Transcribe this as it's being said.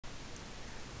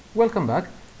Welcome back.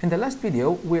 In the last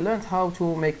video, we learned how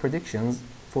to make predictions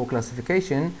for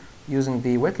classification using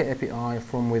the Weka API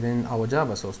from within our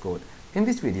Java source code. In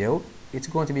this video, it's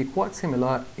going to be quite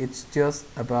similar. It's just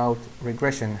about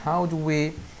regression. How do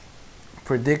we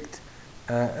predict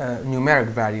numeric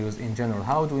values in general?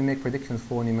 How do we make predictions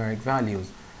for numeric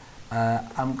values?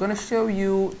 I'm going to show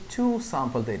you two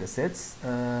sample data sets.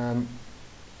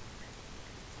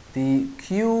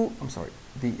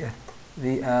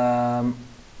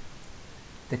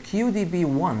 The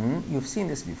QDB1, you've seen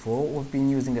this before. We've been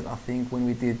using it, I think, when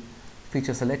we did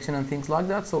feature selection and things like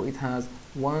that. So it has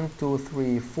 1, 2,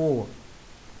 3, 4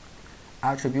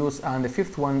 attributes, and the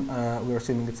fifth one, we're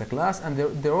assuming it's a class, and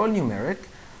they're all numeric.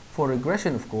 For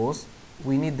regression, of course,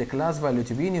 we need the class value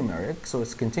to be numeric, so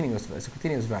it's continuous. It's a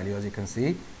continuous value, as you can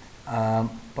see.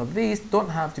 But these don't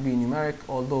have to be numeric,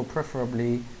 although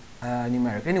preferably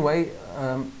numeric. Anyway,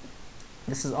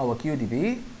 this is our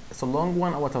QDB. It's a long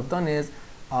one. What I've done is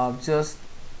I've just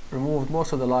removed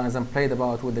most of the lines and played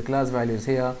about with the class values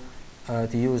here to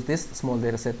use this small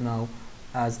data set now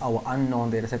as our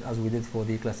unknown data set as we did for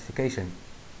the classification.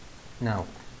 Now,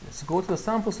 let's go to the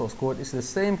sample source code. It's the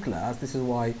same class. This is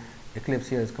why Eclipse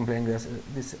here is complaining that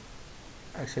this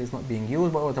actually is not being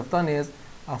used. But what I've done is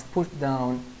I've pushed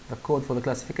down the code for the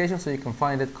classification so you can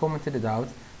find it, commented it out,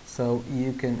 so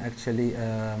you can actually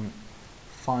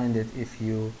find it if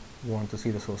you want to see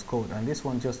the source code. And this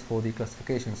one just for the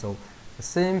classification. So the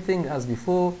same thing as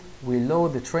before, we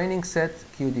load the training set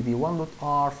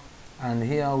qdb1.arf, and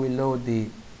here we load the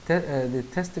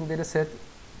testing data set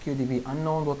qdb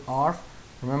unknown.arf.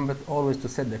 Remember always to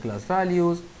set the class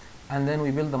values, and then we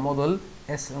build the model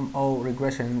SMO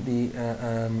regression,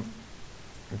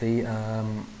 the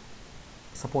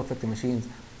support vector machines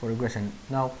for regression.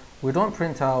 Now we don't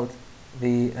print out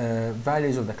the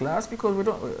values of the class because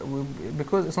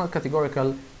because it's not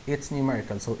categorical, it's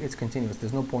numerical, so it's continuous.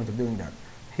 There's no point of doing that.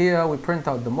 Here we print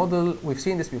out the model. We've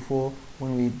seen this before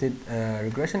when we did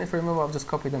regression. If you remember, I've just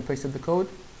copied and pasted the code.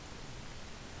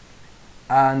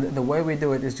 And the way we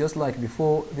do it is just like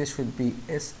before. This should be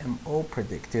SMO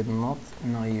predicted, not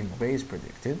naive Bayes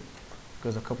predicted,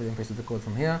 because I copied and pasted the code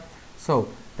from here. So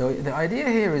the idea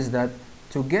here is that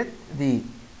to get the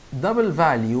double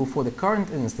value for the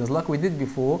current instance, like we did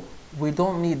before, we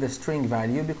don't need the string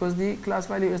value because the class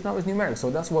value is now numeric. So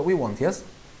that's what we want, yes?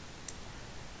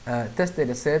 Test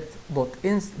data set dot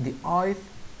the ith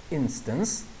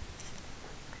instance.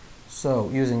 So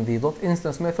using the dot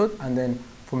instance method, and then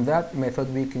from that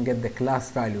method we can get the class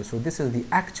value. So this is the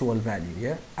actual value,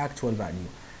 yeah, actual value.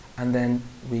 And then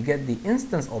we get the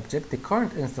instance object, the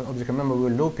current instance object. Remember, we're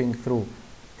looping through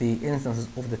the instances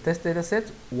of the test data set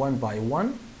one by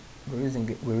one. We're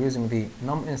using the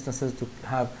num instances to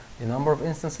have the number of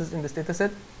instances in this data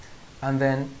set, and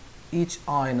then each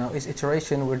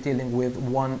iteration we're dealing with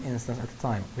one instance at a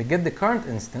time. We get the current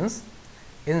instance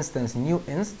new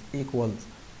inst equals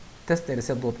test data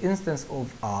set dot instance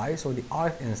of I. So the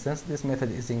ith instance, this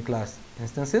method is in class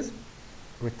instances,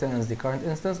 returns the current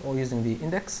instance or using the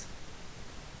index.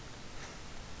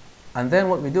 And then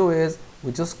what we do is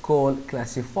we just call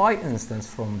classify instance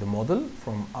from the model,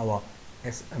 from our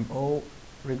SMO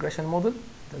regression model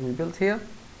that we built here.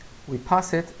 We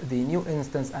pass it the new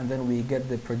instance, and then we get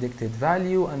the predicted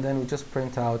value, and then we just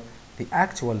print out the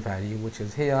actual value, which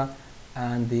is here,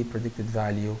 and the predicted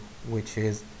value, which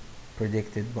is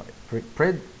predicted by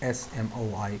pred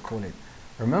SMO, I call it.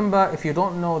 Remember, if you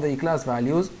don't know the class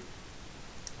values,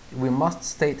 we must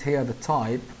state here the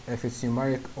type, if it's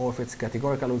numeric or if it's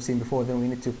categorical. We've seen before, then we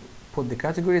need to put the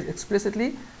categories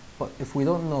explicitly. But if we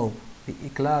don't know the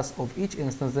class of each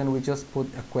instance, then we just put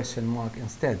a question mark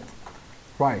instead.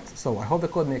 Right, so I hope the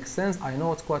code makes sense. I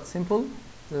know it's quite simple.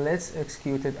 Let's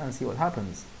execute it and see what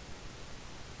happens.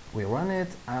 We run it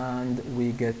and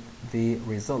we get the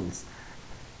results.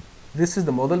 This is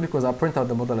the model because I print out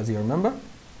the model, as you remember,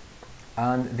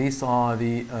 and these are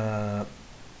the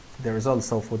results.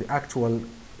 So for the actual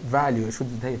value, it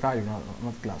should say value,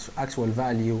 not class, actual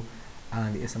value,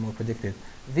 and the SMO predicted.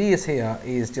 This here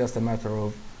is just a matter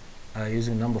of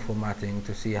using number formatting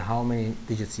to see how many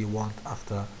digits you want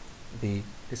after the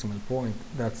decimal point.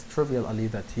 That's trivial, I'll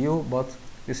leave that to you, but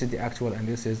this is the actual and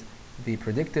this is the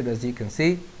predicted. As you can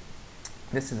see,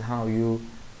 this is how you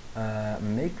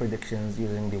make predictions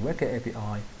using the Weka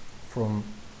API from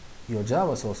your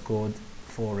Java source code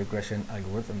for regression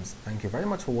algorithms. Thank you very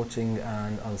much for watching,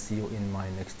 and I'll see you in my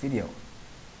next video.